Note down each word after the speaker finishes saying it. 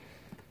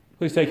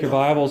Please take your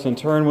Bibles and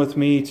turn with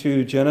me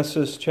to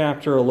Genesis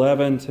chapter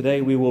 11.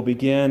 Today we will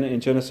begin in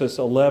Genesis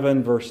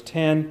 11, verse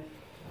 10.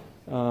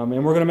 And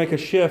we're going to make a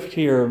shift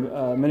here.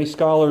 Many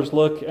scholars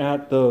look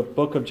at the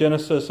book of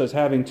Genesis as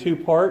having two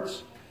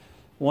parts.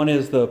 One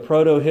is the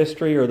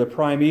proto-history or the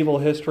primeval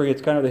history.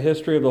 It's kind of the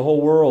history of the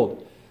whole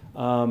world.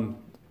 And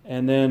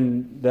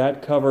then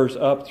that covers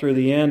up through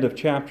the end of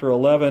chapter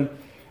 11.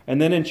 And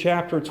then in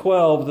chapter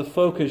 12, the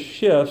focus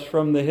shifts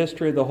from the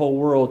history of the whole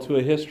world to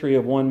a history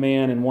of one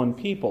man and one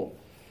people.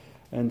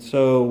 And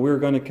so we're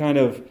going to kind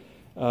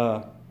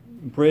of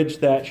bridge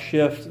that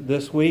shift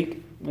this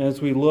week as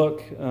we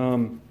look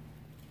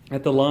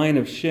at the line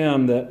of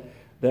Shem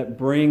that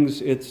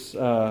brings its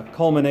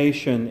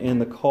culmination in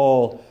the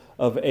call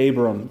of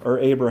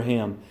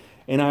Abraham.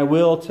 And I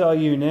will tell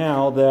you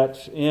now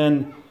that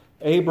in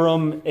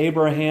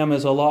Abraham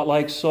is a lot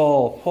like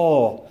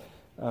Paul.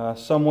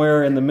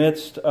 Somewhere in the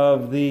midst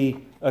of the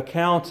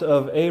account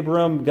of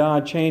Abram,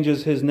 God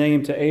changes his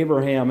name to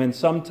Abraham. And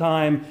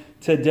sometime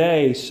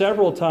today,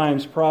 several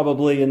times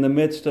probably in the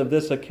midst of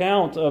this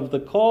account of the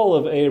call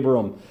of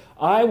Abram,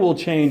 I will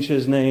change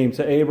his name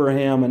to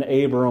Abraham and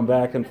Abram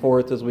back and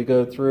forth as we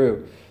go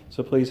through.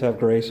 So please have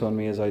grace on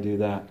me as I do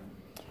that.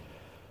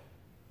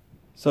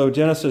 So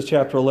Genesis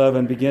chapter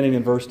 11, beginning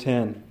in verse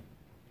 10.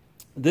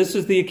 This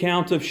is the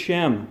account of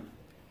Shem.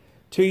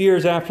 2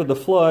 years after the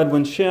flood,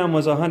 when Shem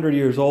was 100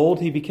 years old,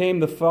 he became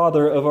the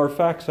father of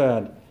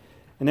Arphaxad.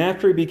 And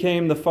after he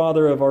became the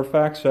father of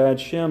Arphaxad,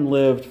 Shem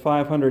lived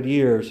 500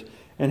 years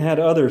and had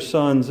other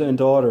sons and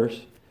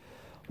daughters.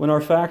 When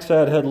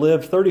Arphaxad had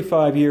lived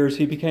 35 years,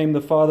 he became the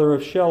father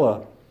of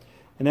Shelah.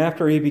 And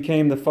after he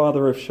became the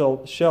father of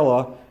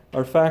Shelah,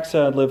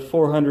 Arphaxad lived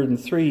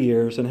 403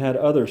 years and had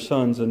other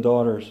sons and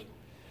daughters.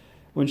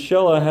 When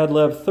Shelah had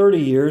lived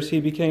 30 years, he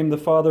became the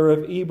father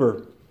of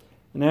Eber.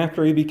 And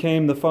after he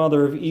became the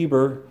father of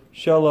Eber,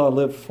 Shelah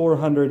lived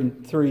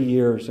 403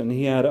 years, and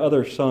he had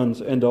other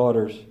sons and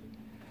daughters.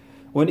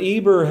 When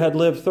Eber had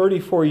lived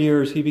 34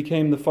 years, he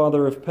became the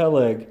father of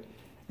Peleg.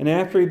 And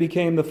after he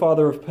became the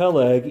father of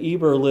Peleg,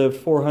 Eber lived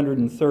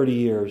 430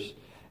 years,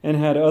 and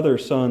had other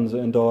sons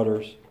and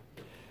daughters.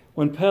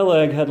 When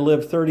Peleg had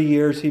lived 30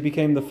 years, he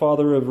became the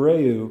father of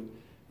Reu.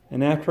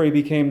 And after he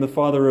became the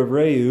father of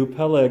Reu,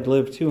 Peleg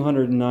lived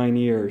 209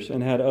 years,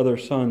 and had other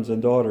sons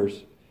and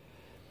daughters.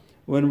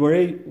 When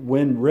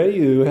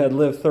Reu had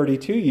lived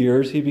 32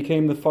 years, he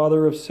became the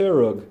father of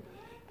Serug.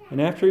 And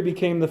after he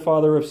became the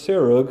father of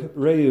Serug,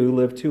 Reu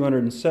lived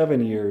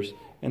 207 years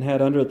and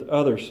had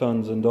other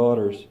sons and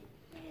daughters.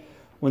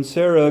 When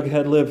Serug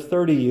had lived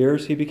 30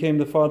 years, he became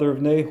the father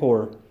of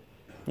Nahor.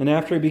 And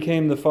after he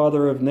became the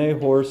father of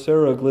Nahor,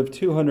 Serug lived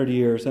 200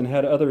 years and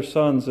had other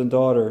sons and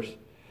daughters.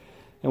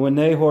 And when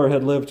Nahor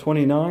had lived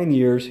 29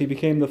 years, he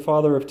became the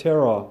father of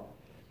Terah.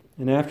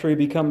 And after he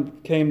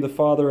became the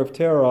father of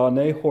Terah,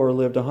 Nahor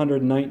lived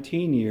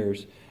 119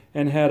 years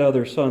and had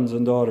other sons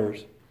and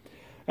daughters.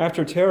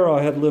 After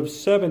Terah had lived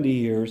 70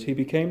 years, he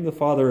became the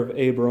father of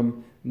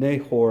Abram,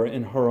 Nahor,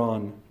 and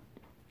Haran.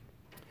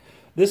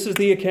 This is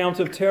the account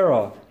of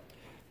Terah.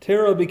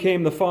 Terah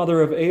became the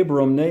father of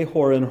Abram,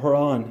 Nahor, and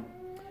Haran.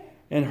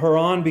 And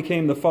Haran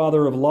became the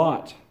father of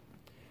Lot.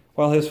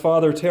 While his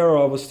father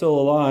Terah was still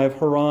alive,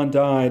 Haran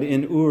died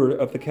in Ur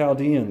of the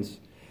Chaldeans,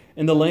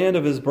 in the land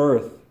of his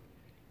birth.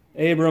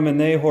 Abram and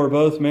Nahor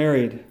both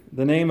married.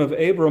 The name of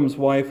Abram's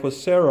wife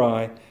was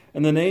Sarai,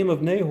 and the name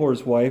of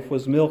Nahor's wife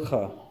was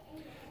Milcah.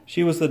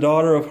 She was the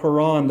daughter of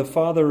Haran, the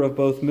father of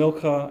both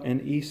Milcah and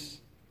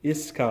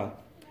Iscah.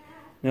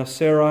 Now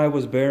Sarai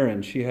was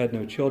barren, she had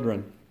no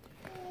children.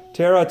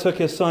 Terah took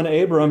his son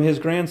Abram, his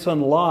grandson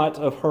Lot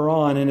of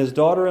Haran, and his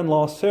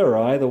daughter-in-law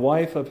Sarai, the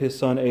wife of his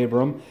son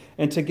Abram,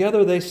 and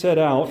together they set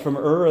out from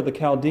Ur of the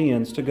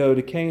Chaldeans to go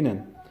to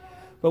Canaan.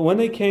 But when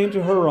they came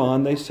to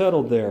Haran, they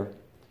settled there.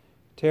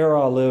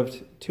 Terah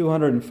lived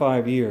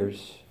 205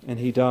 years, and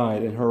he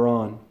died in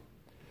Haran.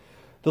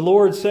 The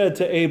Lord said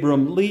to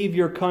Abram, "Leave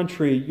your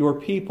country, your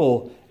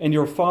people, and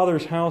your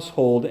father's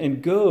household,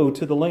 and go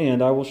to the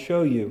land I will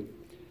show you.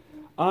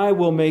 I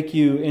will make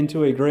you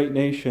into a great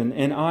nation,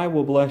 and I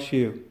will bless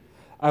you.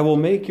 I will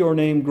make your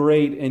name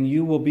great, and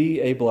you will be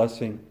a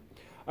blessing.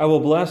 I will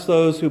bless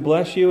those who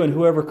bless you, and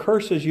whoever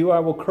curses you I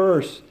will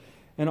curse,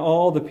 and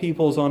all the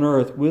peoples on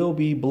earth will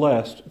be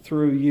blessed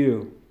through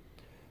you."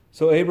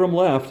 So Abram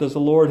left as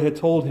the Lord had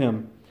told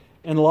him,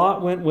 and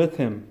Lot went with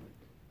him.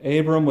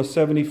 Abram was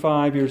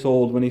 75 years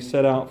old when he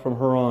set out from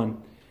Haran.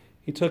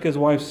 He took his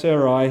wife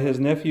Sarai, his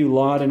nephew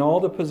Lot, and all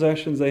the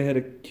possessions they had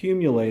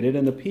accumulated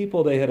and the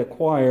people they had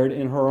acquired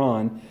in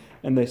Haran,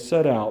 and they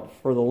set out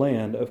for the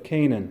land of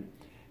Canaan.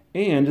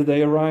 And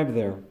they arrived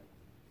there.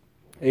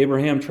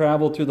 Abraham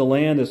traveled through the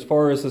land as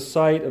far as the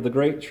site of the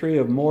great tree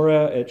of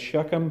Moreh at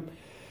Shechem.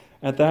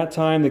 At that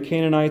time the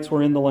Canaanites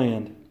were in the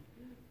land.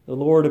 The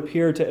Lord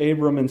appeared to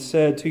Abram and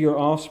said, "To your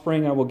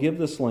offspring I will give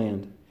this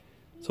land."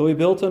 So he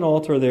built an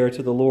altar there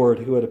to the Lord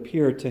who had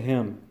appeared to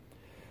him.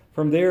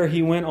 From there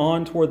he went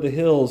on toward the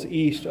hills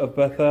east of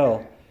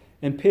Bethel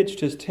and pitched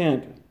his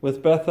tent,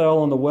 with Bethel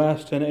on the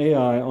west and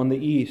Ai on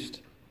the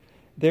east.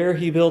 There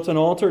he built an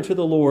altar to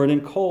the Lord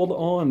and called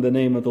on the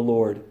name of the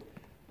Lord.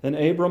 Then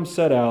Abram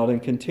set out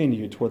and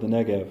continued toward the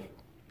Negev.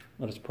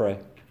 Let us pray.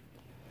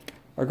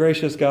 Our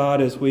gracious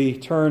God, as we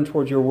turn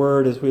toward your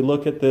word, as we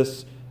look at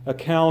this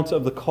account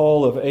of the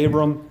call of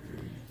Abram,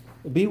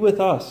 be with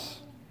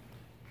us.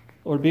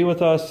 Lord, be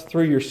with us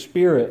through your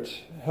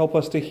Spirit. Help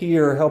us to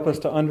hear, help us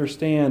to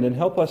understand, and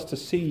help us to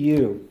see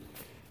you,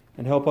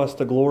 and help us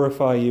to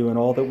glorify you in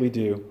all that we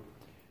do.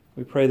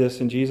 We pray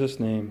this in Jesus'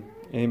 name.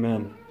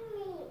 Amen.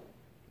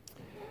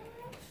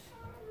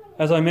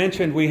 As I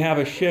mentioned, we have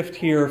a shift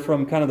here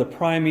from kind of the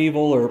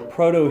primeval or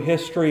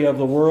proto-history of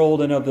the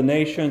world and of the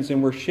nations,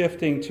 and we're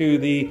shifting to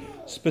the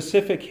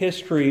specific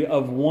history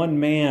of one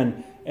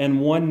man and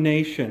one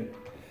nation.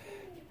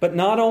 But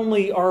not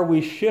only are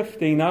we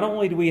shifting, not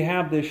only do we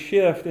have this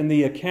shift in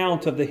the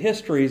account of the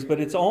histories,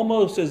 but it's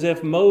almost as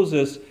if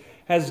Moses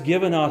has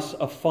given us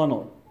a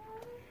funnel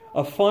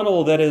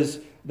that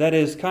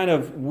is kind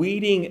of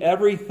weeding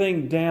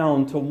everything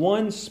down to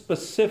one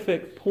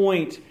specific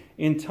point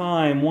in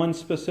time, one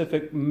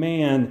specific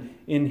man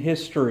in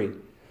history.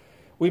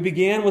 We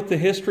began with the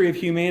history of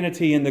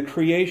humanity and the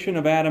creation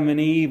of Adam and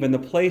Eve and the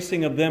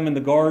placing of them in the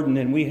garden,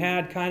 and we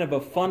had kind of a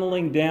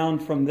funneling down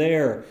from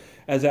there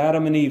as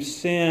Adam and Eve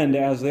sinned,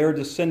 as their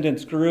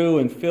descendants grew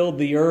and filled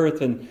the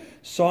earth and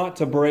sought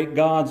to break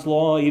God's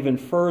law even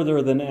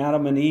further than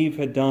Adam and Eve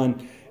had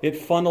done. It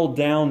funneled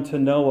down to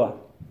Noah.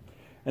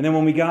 And then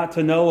when we got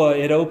to Noah,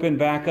 it opened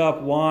back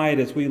up wide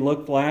as we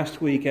looked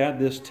last week at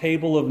this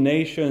table of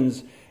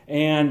nations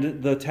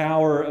and the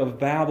Tower of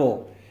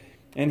Babel.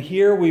 And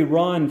here we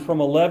run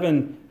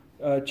from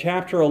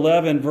chapter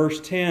 11,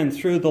 verse 10,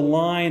 through the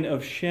line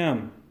of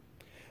Shem.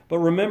 But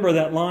remember,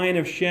 that line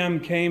of Shem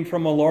came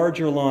from a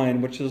larger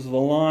line, which is the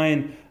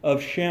line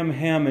of Shem,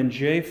 Ham, and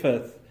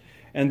Japheth.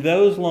 And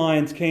those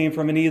lines came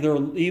from an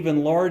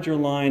even larger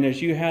line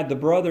as you had the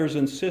brothers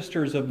and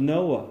sisters of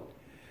Noah.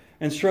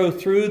 And so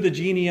through the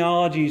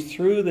genealogies,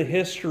 through the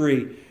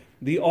history,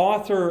 the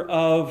author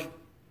of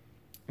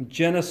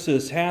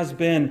Genesis has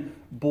been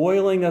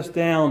boiling us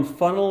down,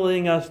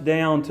 funneling us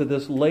down to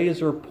this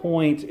laser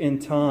point in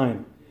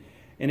time.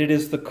 And it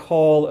is the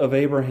call of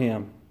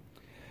Abraham.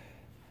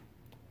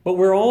 But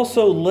we're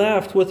also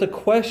left with a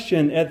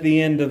question at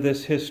the end of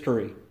this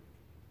history.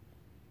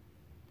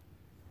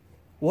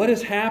 What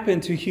has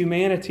happened to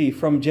humanity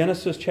from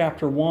Genesis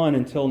chapter 1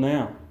 until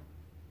now?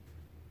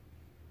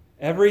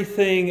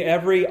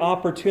 Every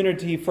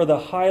opportunity for the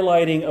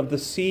highlighting of the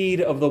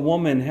seed of the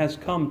woman has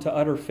come to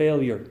utter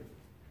failure.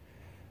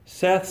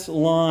 Seth's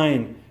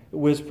line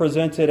was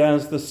presented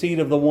as the seed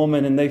of the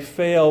woman, and they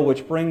fail,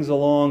 which brings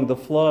along the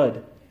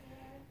flood.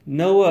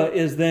 Noah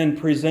is then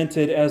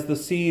presented as the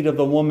seed of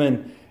the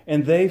woman,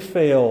 and they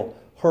fail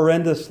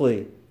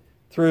horrendously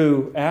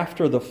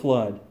after the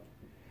flood.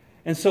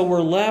 And so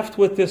we're left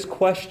with this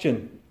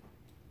question.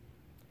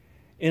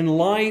 In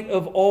light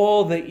of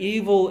all the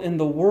evil in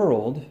the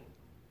world,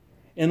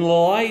 in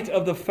light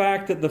of the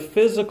fact that the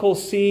physical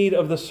seed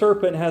of the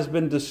serpent has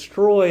been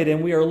destroyed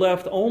and we are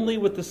left only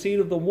with the seed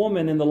of the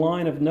woman in the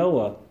line of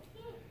Noah,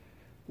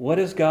 what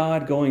is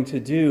God going to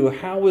do?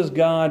 How is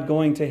God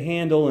going to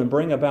handle and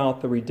bring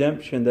about the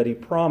redemption that He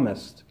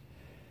promised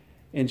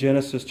in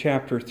Genesis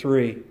chapter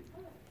 3?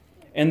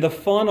 And the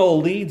funnel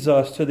leads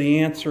us to the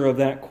answer of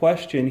that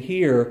question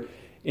here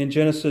in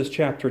Genesis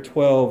chapter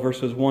 12,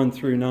 verses 1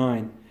 through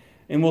 9.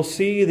 And we'll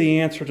see the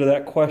answer to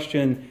that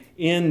question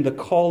in the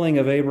calling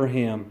of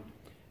Abraham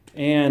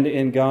and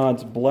in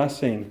God's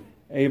blessing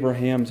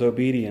Abraham's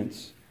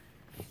obedience.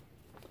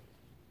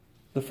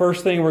 The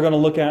first thing we're going to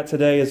look at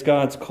today is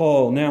God's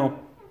call. Now,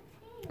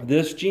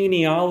 this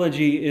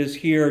genealogy is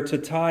here to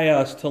tie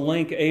us, to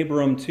link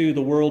Abram to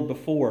the world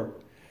before,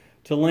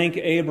 to link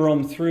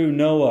Abram through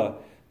Noah,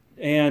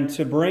 and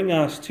to bring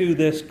us to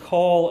this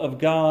call of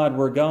God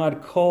where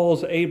God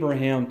calls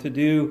Abraham to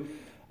do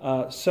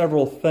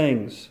several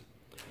things.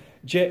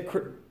 Getting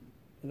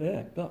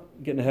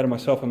ahead of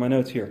myself in my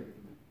notes here.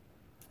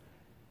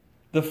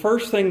 The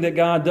first thing that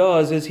God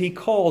does is He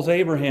calls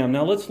Abraham.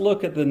 Now let's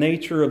look at the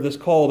nature of this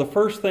call. The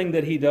first thing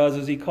that He does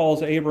is He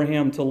calls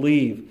Abraham to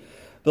leave.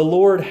 The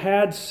Lord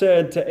had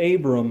said to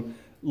Abram,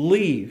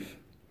 leave.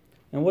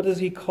 And what does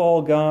He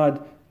call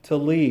God to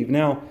leave?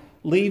 Now,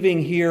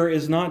 leaving here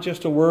is not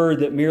just a word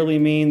that merely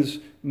means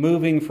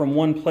moving from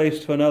one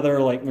place to another,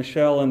 like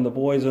Michelle and the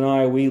boys and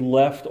I, we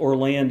left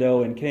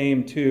Orlando and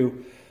came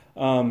to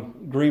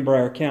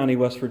Greenbrier County,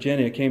 West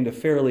Virginia, came to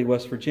Fairleigh,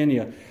 West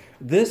Virginia.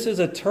 This is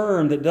a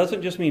term that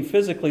doesn't just mean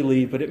physically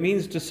leave, but it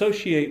means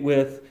disassociate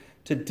with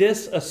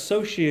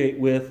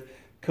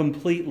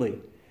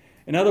completely.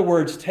 In other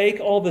words, take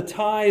all the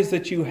ties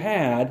that you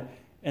had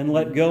and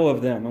let go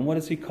of them. And what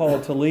is He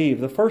called to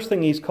leave? The first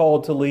thing He's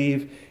called to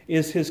leave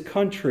is his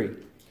country.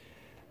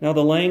 Now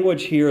the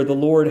language here, the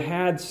Lord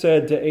had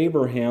said to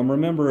Abraham,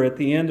 remember at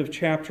the end of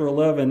chapter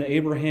 11,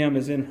 Abraham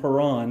is in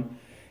Haran.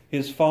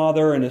 His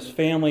father and his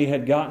family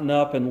had gotten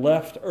up and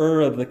left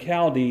Ur of the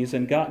Chaldees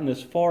and gotten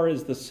as far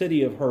as the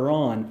city of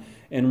Haran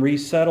and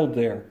resettled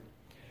there.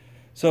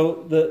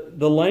 So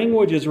the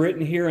language is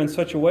written here in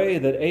such a way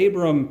that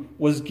Abram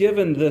was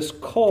given this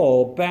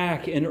call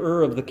back in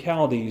Ur of the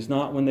Chaldees,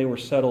 not when they were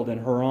settled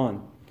in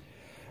Haran.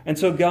 And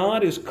so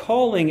God is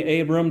calling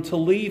Abram to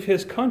leave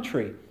his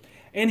country.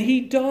 And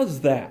he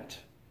does that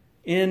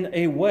in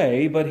a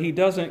way, but he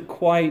doesn't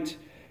quite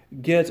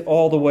get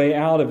all the way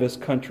out of his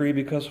country,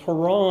 because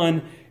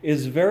Haran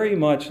is very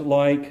much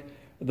like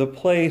the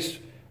place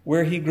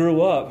where he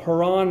grew up.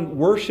 Haran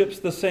worships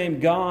the same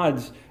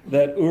gods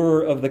that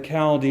Ur of the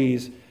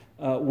Chaldees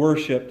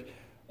worshipped.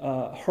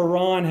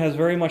 Haran has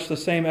very much the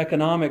same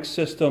economic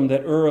system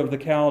that Ur of the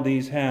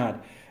Chaldees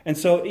had. And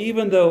so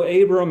even though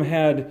Abram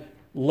had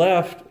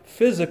left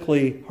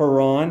physically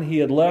Haran, he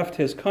had left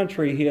his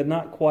country, he had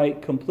not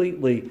quite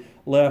completely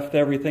left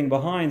everything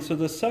behind. So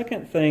the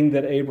second thing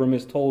that Abram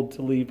is told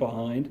to leave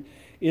behind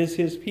is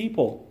his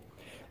people.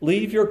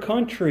 Leave your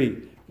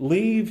country,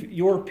 leave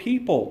your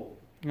people.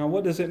 Now,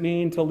 what does it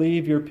mean to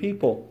leave your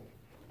people?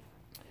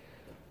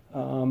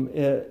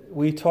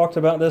 We talked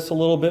about this a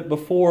little bit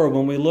before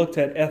when we looked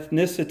at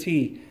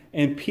ethnicity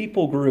and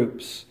people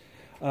groups.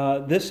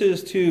 This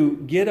is to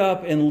get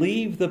up and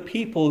leave the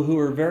people who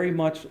are very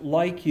much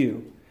like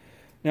you.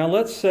 Now,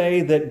 let's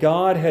say that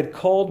God had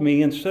called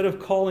me, instead of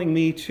calling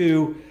me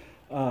to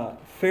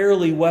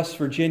Fairleigh, West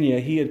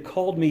Virginia, He had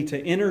called me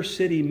to inner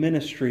city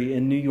ministry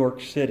in New York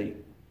City.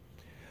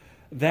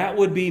 That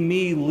would be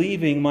me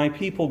leaving my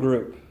people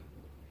group.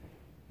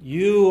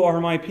 You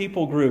are my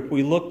people group.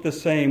 We look the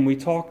same, we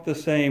talk the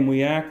same,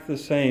 we act the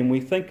same,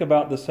 we think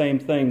about the same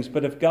things.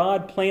 But if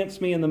God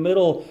plants me in the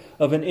middle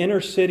of an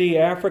inner city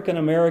African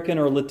American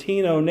or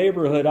Latino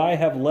neighborhood, I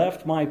have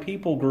left my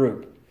people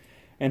group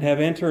and have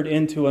entered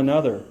into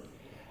another.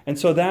 And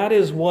so that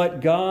is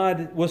what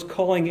God was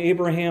calling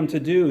Abraham to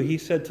do. He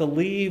said to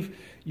leave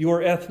your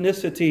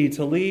ethnicity,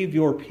 to leave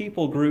your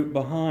people group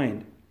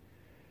behind.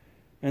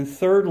 And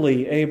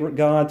thirdly,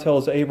 God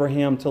tells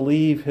Abraham to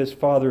leave his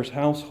father's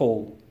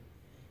household.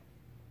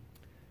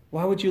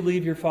 Why would you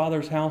leave your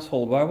father's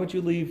household? Why would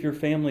you leave your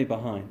family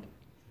behind?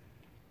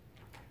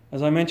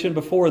 As I mentioned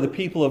before, the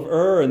people of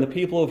Ur and the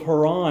people of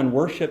Haran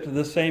worshipped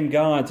the same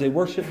gods. They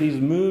worshipped these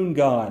moon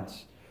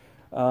gods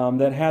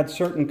that had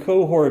certain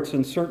cohorts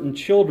and certain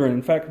children.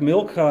 In fact,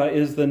 Milcah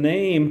is the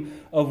name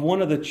of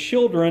one of the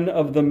children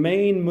of the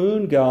main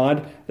moon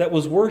god that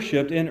was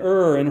worshipped in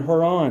Ur and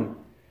Haran.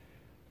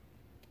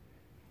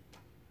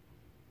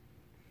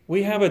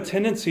 We have a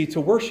tendency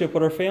to worship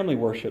what our family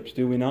worships,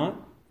 do we not?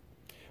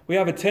 We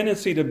have a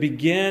tendency to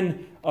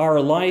begin our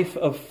life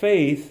of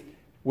faith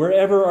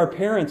wherever our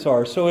parents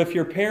are. So if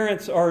your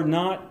parents are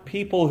not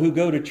people who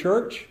go to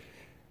church,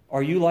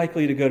 are you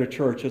likely to go to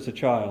church as a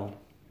child?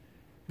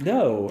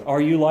 No.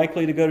 Are you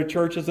likely to go to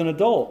church as an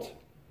adult?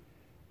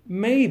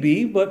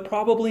 Maybe, but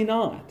probably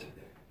not.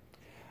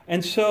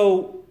 And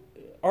so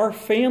our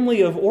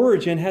family of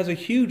origin has a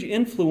huge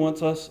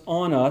influence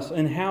on us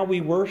and how we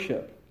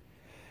worship.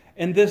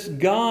 And this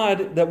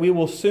God that we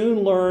will soon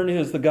learn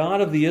is the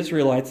God of the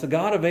Israelites, the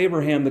God of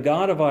Abraham, the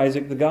God of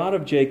Isaac, the God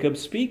of Jacob,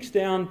 speaks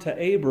down to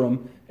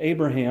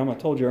Abraham. I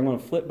told you I'm going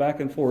to flip back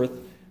and forth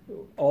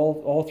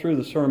all through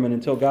the sermon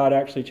until God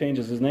actually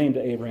changes his name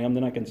to Abraham.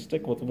 Then I can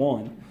stick with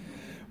one.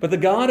 But the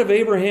God of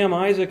Abraham,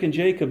 Isaac, and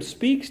Jacob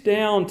speaks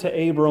down to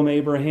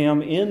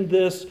Abraham in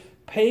this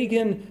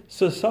pagan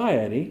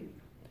society.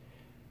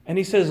 And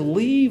he says,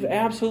 leave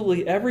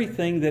absolutely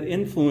everything that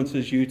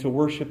influences you to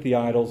worship the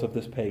idols of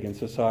this pagan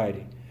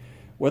society.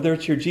 Whether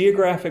it's your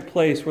geographic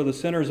place where the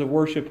centers of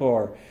worship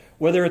are,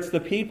 whether it's the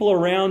people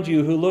around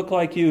you who look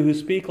like you, who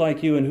speak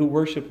like you, and who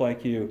worship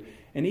like you,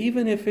 and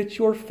even if it's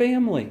your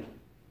family.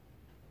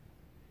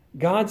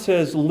 God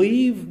says,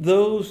 leave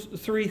those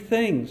three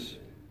things.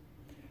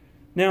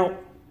 Now,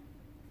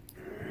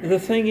 the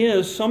thing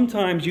is,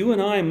 sometimes you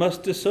and I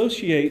must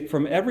disassociate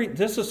from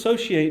everything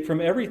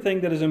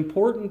that is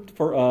important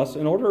for us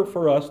in order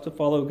for us to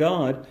follow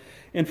God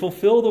and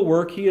fulfill the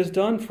work He has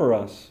done for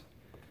us.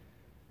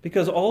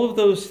 Because all of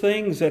those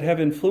things that have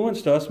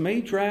influenced us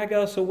may drag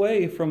us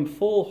away from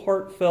full,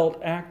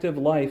 heartfelt, active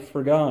life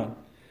for God.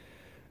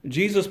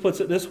 Jesus puts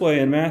it this way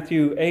in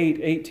Matthew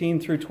 8:18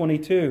 through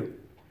 22.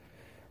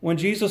 When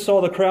Jesus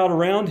saw the crowd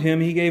around him,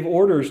 He gave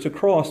orders to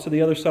cross to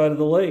the other side of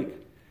the lake.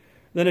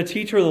 Then a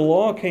teacher of the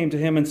law came to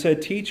Him and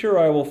said, "Teacher,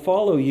 I will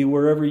follow you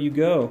wherever you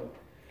go."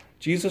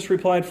 Jesus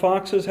replied,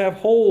 "Foxes have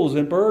holes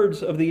and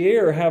birds of the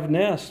air have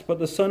nests, but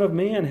the Son of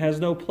Man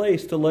has no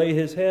place to lay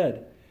His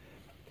head."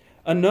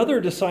 Another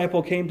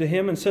disciple came to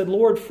Him and said,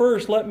 "Lord,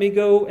 first let me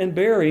go and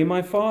bury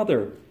my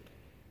father."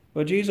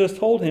 But Jesus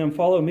told him,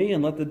 "Follow me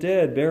and let the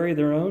dead bury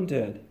their own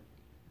dead."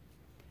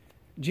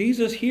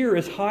 Jesus here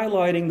is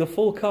highlighting the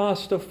full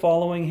cost of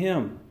following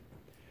Him.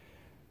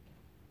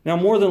 Now,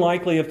 more than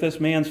likely, if this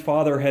man's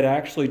father had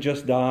actually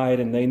just died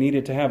and they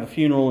needed to have a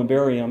funeral and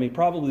bury him, he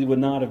probably would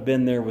not have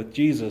been there with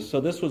Jesus.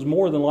 So this was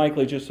more than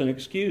likely just an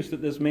excuse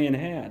that this man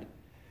had.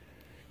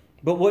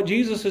 But what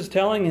Jesus is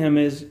telling him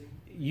is,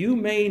 you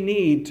may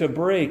need to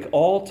break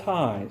all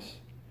ties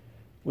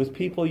with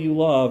people you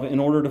love in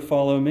order to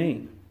follow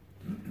me.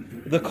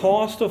 The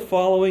cost of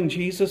following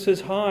Jesus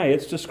is high.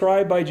 It's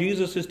described by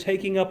Jesus as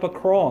taking up a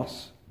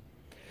cross.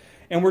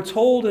 And we're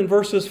told in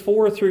verses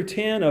 4 through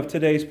 10 of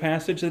today's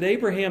passage that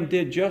Abraham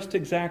did just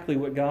exactly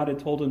what God had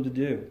told him to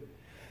do.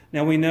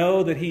 Now we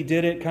know that he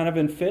did it kind of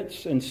in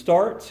fits and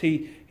starts.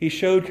 He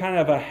showed kind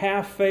of a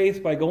half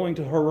faith by going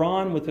to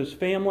Haran with his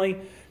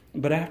family.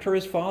 But after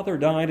his father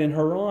died in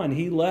Haran,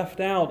 he left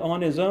out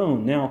on his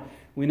own. Now,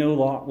 we know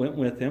Lot went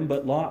with him,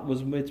 but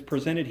it's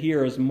presented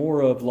here as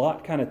more of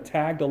Lot kind of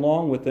tagged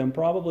along with them,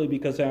 probably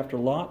because after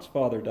Lot's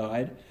father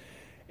died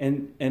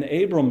and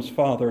Abram's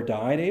father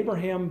died,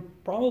 Abraham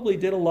probably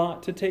did a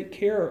lot to take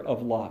care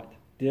of Lot,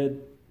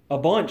 did a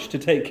bunch to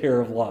take care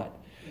of Lot.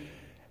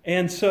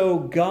 And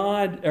so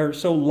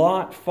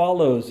Lot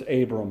follows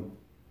Abram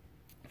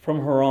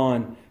from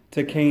Haran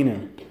to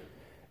Canaan.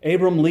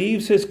 Abram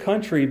leaves his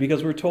country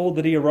because we're told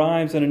that he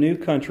arrives in a new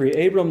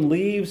country. Abram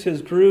leaves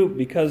his group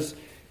because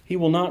he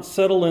will not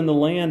settle in the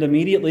land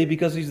immediately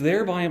because he's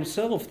there by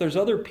himself. There's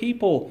other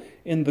people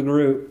in the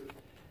group.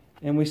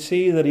 And we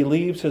see that he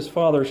leaves his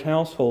father's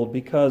household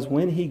because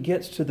when he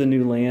gets to the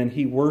new land,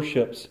 he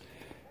worships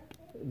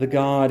the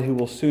God who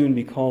will soon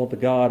be called the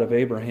God of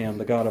Abraham,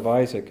 the God of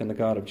Isaac, and the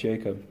God of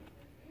Jacob.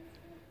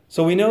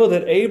 So we know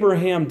that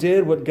Abraham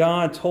did what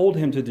God told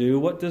him to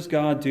do. What does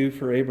God do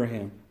for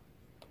Abraham?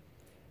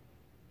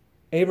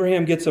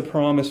 Abraham gets a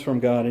promise from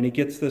God, and he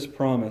gets this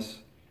promise.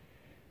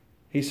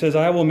 He says,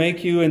 I will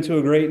make you into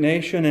a great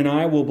nation, and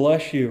I will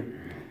bless you.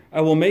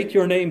 I will make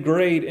your name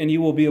great, and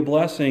you will be a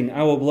blessing.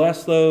 I will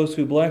bless those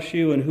who bless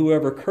you, and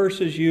whoever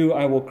curses you,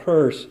 I will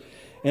curse.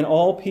 And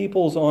all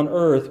peoples on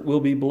earth will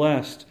be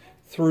blessed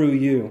through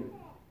you.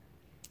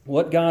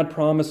 What God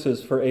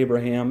promises for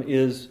Abraham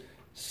is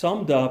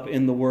summed up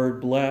in the word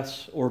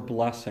bless or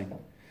blessing.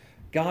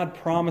 God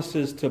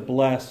promises to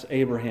bless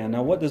Abraham.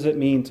 Now, what does it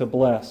mean to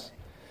bless?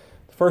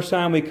 First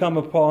time we come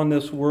upon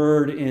this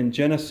word in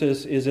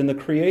Genesis is in the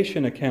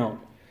creation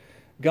account.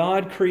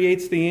 God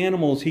creates the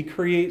animals, He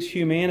creates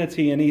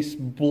humanity, and He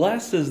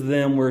blesses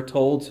them, we're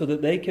told, so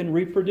that they can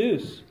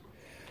reproduce,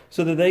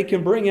 so that they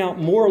can bring out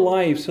more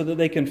life, so that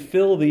they can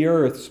fill the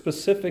earth.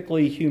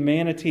 Specifically,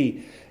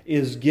 humanity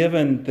is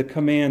given the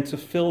command to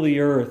fill the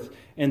earth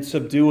and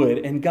subdue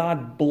it, and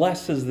God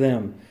blesses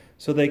them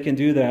so they can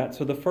do that.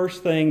 So the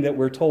first thing that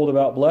we're told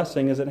about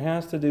blessing is it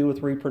has to do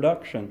with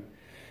reproduction.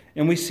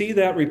 And we see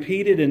that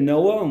repeated in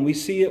Noah, and we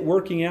see it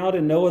working out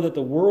in Noah that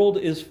the world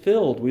is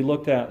filled, we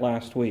looked at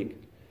last week.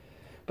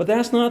 But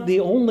that's not the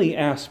only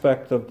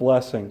aspect of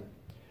blessing.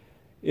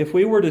 If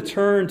we were to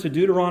turn to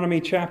Deuteronomy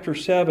chapter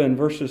 7,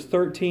 verses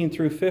 13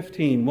 through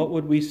 15, what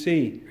would we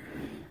see?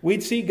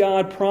 We'd see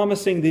God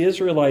promising the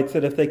Israelites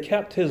that if they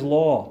kept His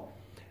law,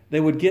 they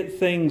would get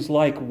things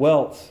like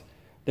wealth.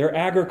 Their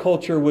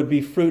agriculture would be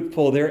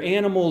fruitful. Their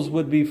animals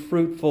would be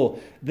fruitful.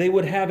 They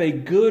would have a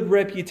good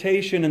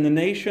reputation, and the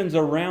nations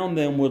around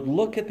them would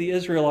look at the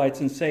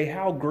Israelites and say,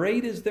 how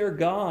great is their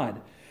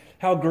God?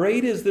 How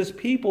great is this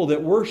people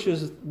that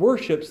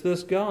worships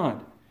this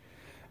God?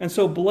 And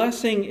so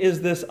blessing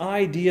is this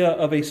idea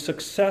of a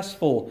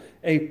successful,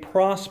 a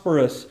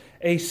prosperous,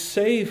 a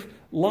safe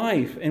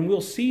life. And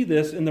we'll see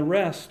this in the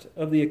rest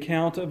of the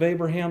account of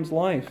Abraham's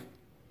life.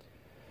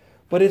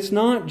 But it's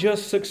not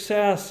just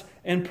success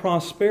and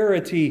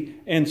prosperity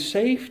and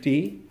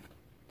safety.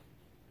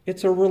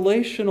 It's a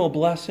relational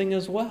blessing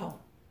as well.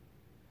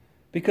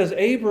 Because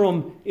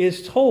Abram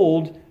is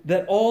told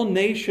that all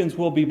nations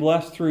will be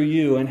blessed through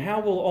you. And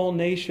how will all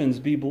nations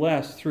be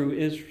blessed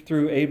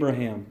through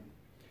Abraham?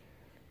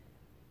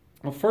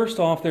 Well, first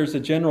off, there's a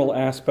general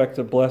aspect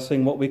of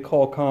blessing, what we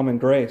call common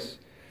grace.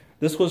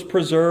 This was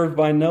preserved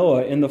by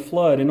Noah in the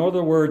flood. In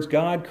other words,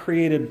 God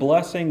created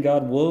blessing.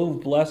 God wove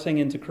blessing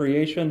into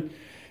creation.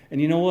 And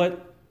you know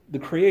what? The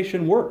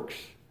creation works.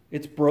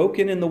 It's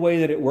broken in the way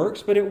that it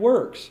works, but it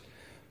works.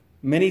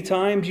 Many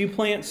times you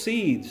plant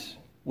seeds.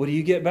 What do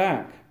you get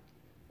back?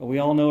 Well, we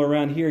all know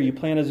around here, you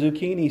plant a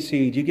zucchini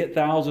seed, you get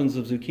thousands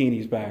of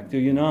zucchinis back, do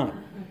you not?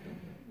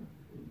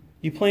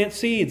 You plant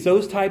seeds.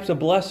 Those types of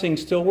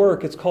blessings still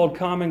work. It's called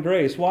common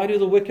grace. Why do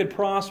the wicked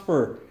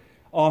prosper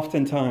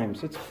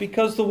oftentimes? It's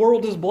because the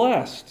world is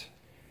blessed.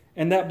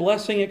 And that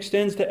blessing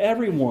extends to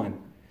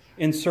everyone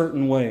in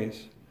certain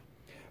ways.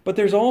 But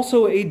there's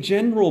also a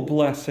general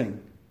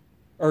blessing.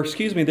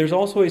 There's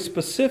also a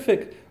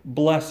specific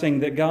blessing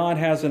that God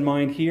has in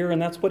mind here,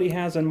 and that's what He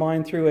has in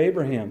mind through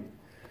Abraham.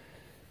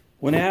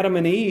 When Adam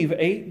and Eve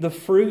ate the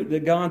fruit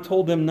that God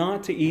told them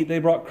not to eat, they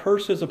brought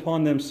curses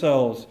upon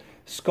themselves,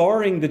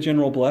 scarring the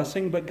general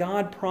blessing, but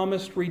God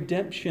promised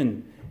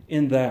redemption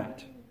in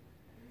that.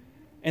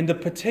 And the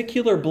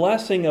particular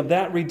blessing of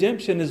that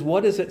redemption is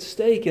what is at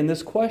stake in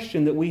this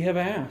question that we have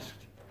asked.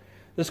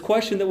 This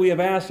question that we have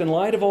asked, in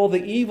light of all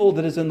the evil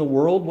that is in the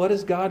world, what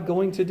is God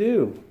going to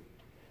do?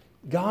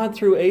 God,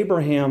 through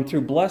Abraham,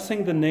 through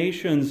blessing the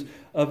nations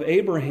of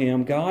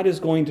Abraham, God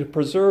is going to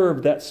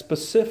preserve that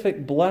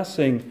specific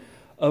blessing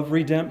of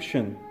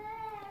redemption.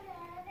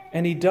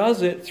 And He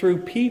does it through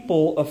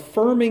people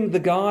affirming the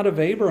God of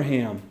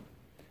Abraham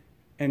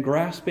and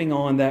grasping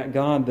on that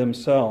God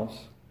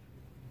themselves.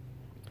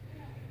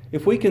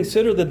 If we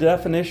consider the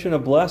definition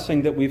of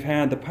blessing that we've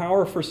had, the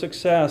power for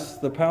success,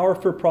 the power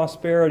for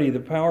prosperity, the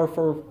power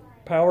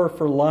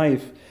for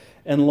life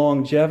and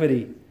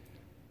longevity,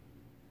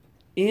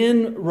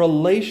 in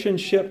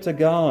relationship to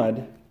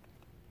God,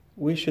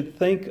 we should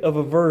think of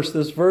a verse.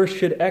 This verse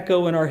should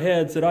echo in our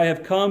heads that I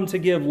have come to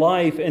give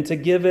life and to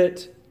give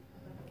it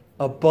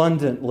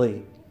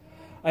abundantly.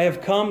 I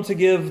have come to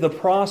give the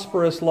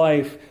prosperous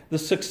life, the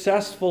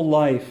successful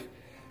life,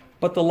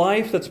 but the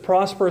life that's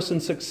prosperous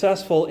and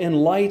successful in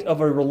light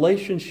of a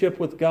relationship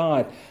with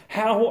God.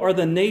 How are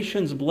the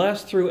nations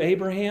blessed through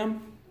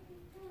Abraham?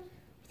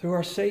 Through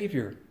our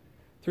Savior,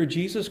 through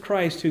Jesus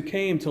Christ, who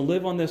came to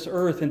live on this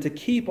earth and to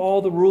keep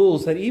all the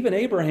rules that even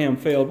Abraham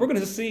failed. We're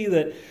going to see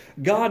that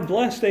God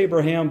blessed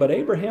Abraham, but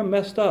Abraham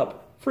messed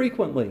up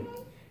frequently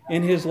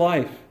in his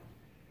life.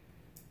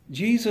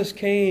 Jesus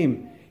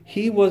came.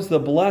 He was the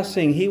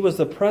blessing. He was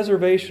the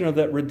preservation of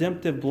that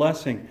redemptive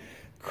blessing.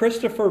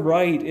 Christopher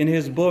Wright, in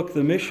his book,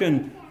 The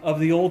Mission of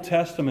the Old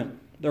Testament,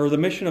 or The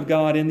Mission of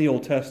God in the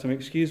Old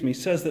Testament,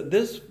 says that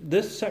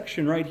this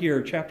section right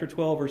here, chapter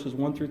 12, verses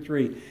 1 through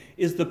 3,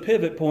 is the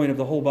pivot point of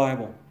the whole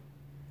Bible.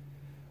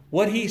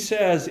 What he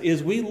says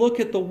is we look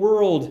at the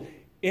world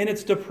in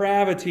its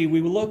depravity, we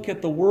look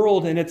at the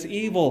world in its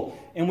evil,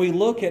 and we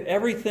look at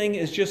everything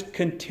as just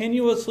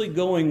continuously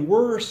going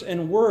worse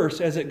and worse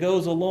as it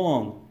goes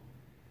along.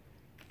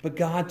 But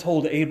God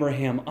told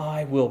Abraham,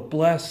 I will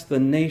bless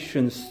the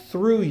nations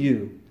through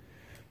you.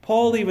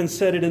 Paul even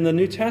said it in the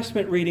New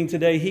Testament reading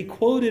today. He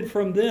quoted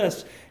from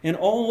this, and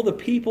all the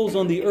peoples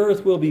on the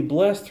earth will be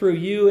blessed through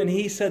you. And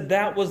he said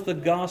that was the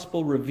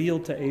gospel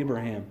revealed to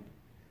Abraham.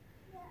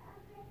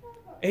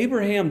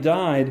 Abraham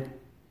died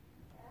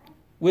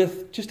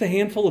with just a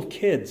handful of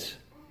kids.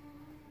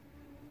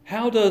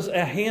 How does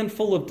a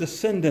handful of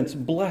descendants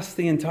bless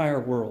the entire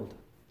world?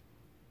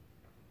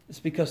 It's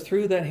because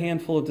through that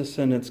handful of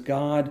descendants,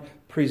 God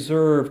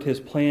preserved his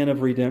plan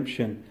of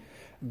redemption.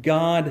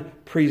 God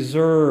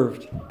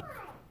preserved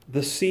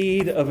the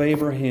seed of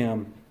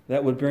Abraham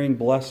that would bring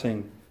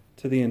blessing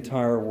to the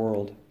entire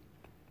world.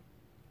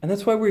 And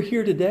that's why we're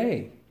here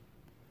today.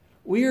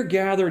 We are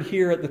gathered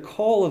here at the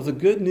call of the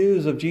good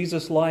news of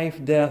Jesus'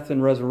 life, death,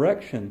 and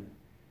resurrection.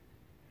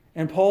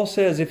 And Paul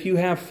says, if you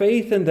have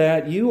faith in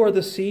that, you are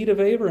the seed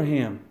of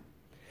Abraham.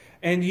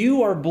 And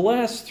you are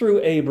blessed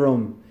through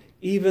Abram,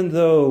 even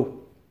though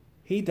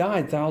he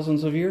died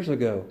thousands of years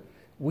ago.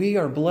 We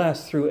are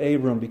blessed through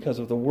Abram because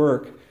of the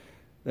work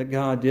that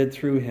God did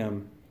through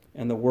him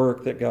and the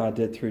work that God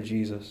did through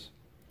Jesus.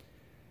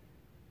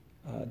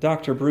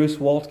 Dr. Bruce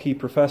Waltke,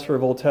 professor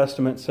of Old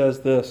Testament,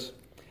 says this: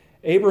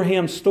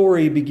 Abraham's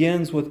story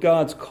begins with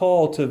God's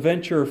call to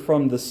venture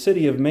from the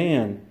city of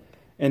man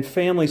and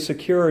family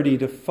security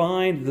to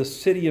find the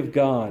city of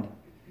God.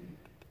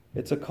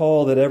 It's a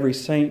call that every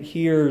saint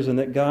hears and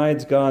that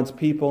guides God's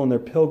people in their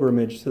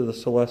pilgrimage to the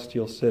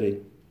celestial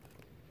city.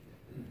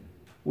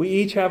 We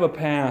each have a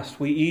past.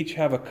 We each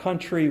have a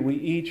country. We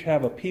each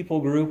have a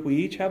people group. We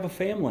each have a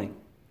family.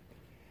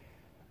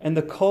 And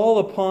the call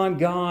upon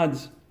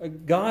God's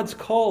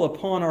call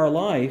upon our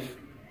life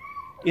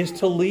is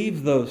to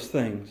leave those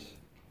things.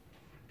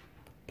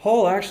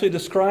 Paul actually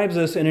describes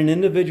this in an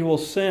individual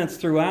sense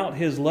throughout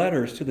his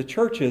letters to the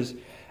churches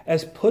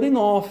as putting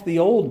off the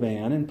old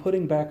man and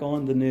putting back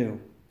on the new.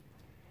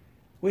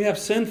 We have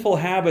sinful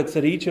habits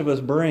that each of us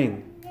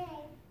bring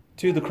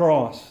to the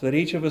cross, that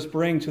each of us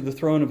bring to the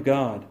throne of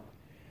God.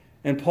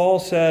 And Paul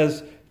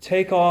says,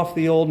 take off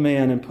the old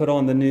man and put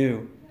on the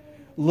new.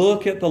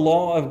 Look at the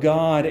law of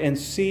God and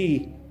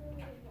see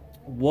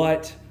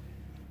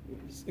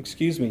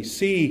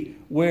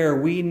where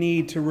we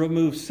need to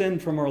remove sin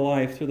from our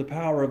life through the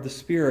power of the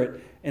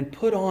Spirit and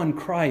put on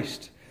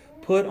Christ,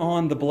 put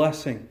on the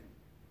blessing.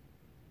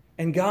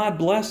 And God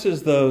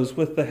blesses those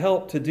with the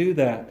help to do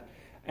that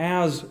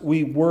as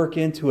we work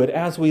into it,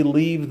 as we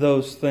leave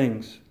those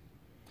things.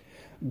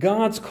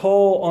 God's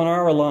call on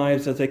our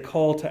lives is a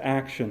call to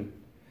action.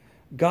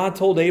 God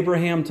told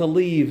Abraham to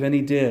leave, and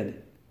he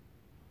did.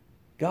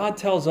 God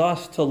tells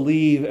us to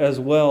leave as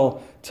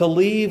well, to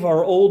leave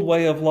our old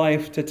way of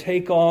life, to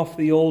take off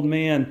the old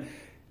man,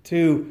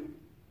 to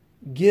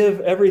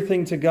give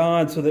everything to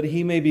God so that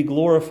he may be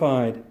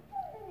glorified.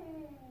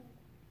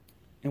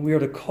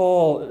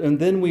 And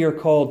then we are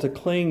called to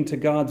cling to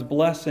God's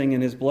blessing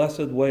and his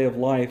blessed way of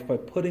life by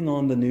putting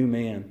on the new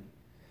man.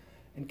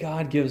 And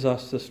God gives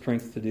us the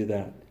strength to do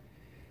that.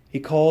 He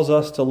calls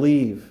us to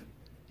leave.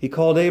 He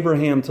called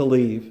Abraham to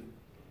leave.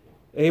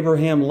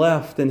 Abraham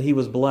left and he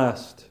was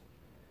blessed.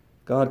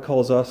 God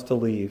calls us to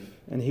leave,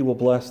 and he will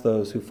bless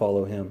those who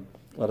follow him.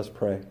 Let us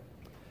pray.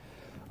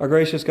 Our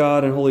gracious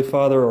God and Holy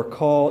Father,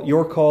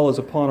 your call is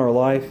upon our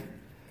life.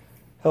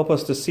 Help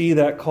us to see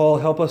that call.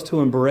 Help us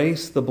to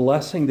embrace the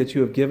blessing that you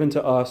have given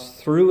to us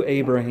through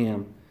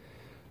Abraham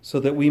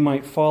so that we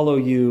might follow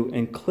you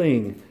and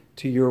cling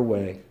to your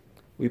way.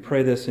 We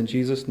pray this in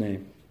Jesus'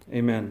 name.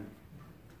 Amen.